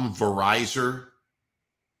Tom Verizor?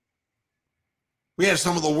 We had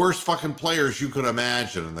some of the worst fucking players you could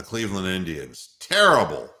imagine in the Cleveland Indians.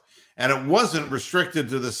 Terrible. And it wasn't restricted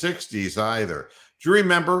to the 60s either. Do you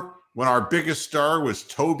remember when our biggest star was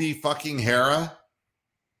Toby fucking Hara?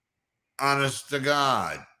 Honest to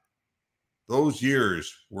God. Those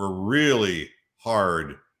years were really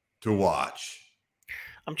hard to watch.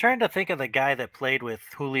 I'm trying to think of the guy that played with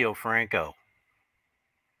Julio Franco.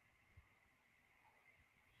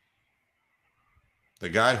 The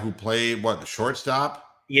guy who played, what, the shortstop?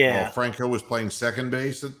 Yeah. Well, Franco was playing second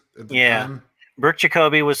base at the time? Bert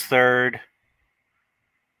Jacoby was third.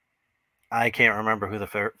 I can't remember who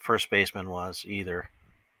the first baseman was either.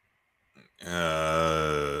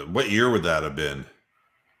 What year would that have been?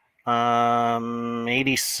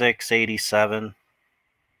 86, 87.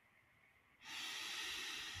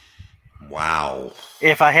 Wow.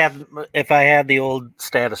 If I had the old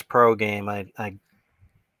Status Pro game, I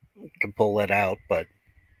can pull it out, but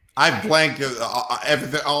I blanked.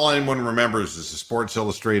 Everything. All anyone remembers is the Sports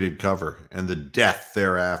Illustrated cover and the death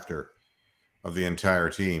thereafter of the entire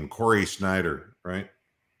team. Corey Snyder, right?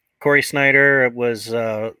 Corey Snyder was,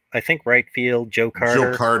 I think, right field. Joe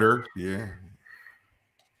Carter. Joe Carter, yeah.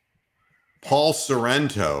 Paul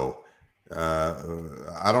Sorrento.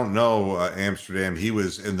 I don't know Amsterdam. He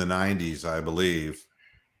was in the 90s, I believe.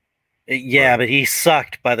 Yeah, but he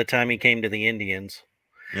sucked by the time he came to the Indians.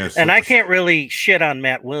 Yeah, and I can't really shit on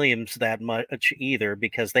Matt Williams that much either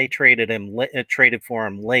because they traded for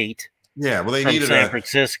him late. Yeah, well, they from needed San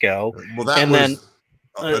Francisco. Well, that and was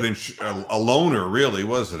then, a loner, really,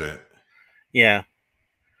 wasn't it? Yeah.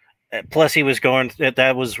 Plus, he was going.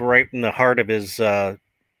 That was right in the heart of his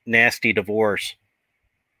nasty divorce.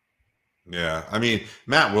 Yeah, I mean,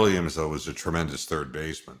 Matt Williams, though, was a tremendous third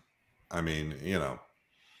baseman. I mean, you know,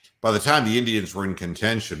 by the time the Indians were in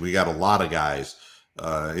contention, we got a lot of guys,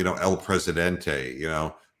 you know, El Presidente, you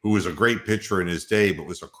know, who was a great pitcher in his day, but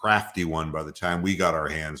was a crafty one by the time we got our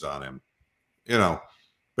hands on him, you know,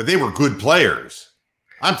 but they were good players.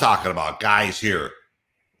 I'm talking about guys here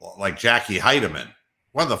like Jackie Heidemann.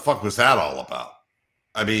 What the fuck was that all about?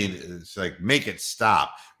 I mean, it's like, make it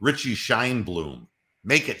stop. Richie Scheinblum.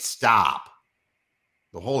 Make it stop.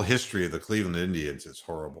 The whole history of the Cleveland Indians is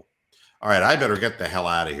horrible. All right, I better get the hell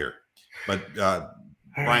out of here. But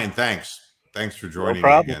Brian, thanks. Thanks for joining me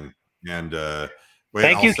again. And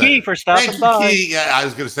thank you, Key, for stopping by. Key. Yeah, I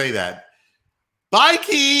was going to say that. Bye,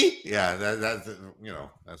 Key. Yeah, that's you know,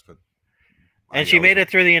 that's what. And she made it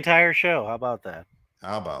through the entire show. How about that?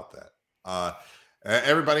 How about that?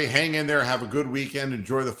 Everybody, hang in there. Have a good weekend.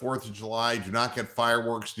 Enjoy the 4th of July. Do not get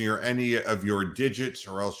fireworks near any of your digits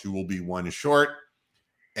or else you will be one short.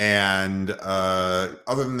 And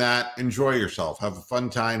other than that, enjoy yourself. Have a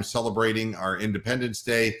fun time celebrating our Independence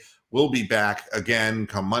Day. We'll be back again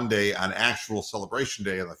come Monday on actual Celebration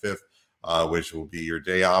Day on the 5th, which will be your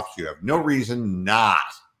day off. You have no reason not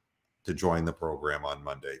to join the program on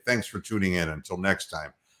Monday. Thanks for tuning in. Until next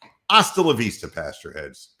time, hasta la vista, Pastor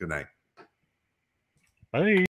Heads. Good night. Bye.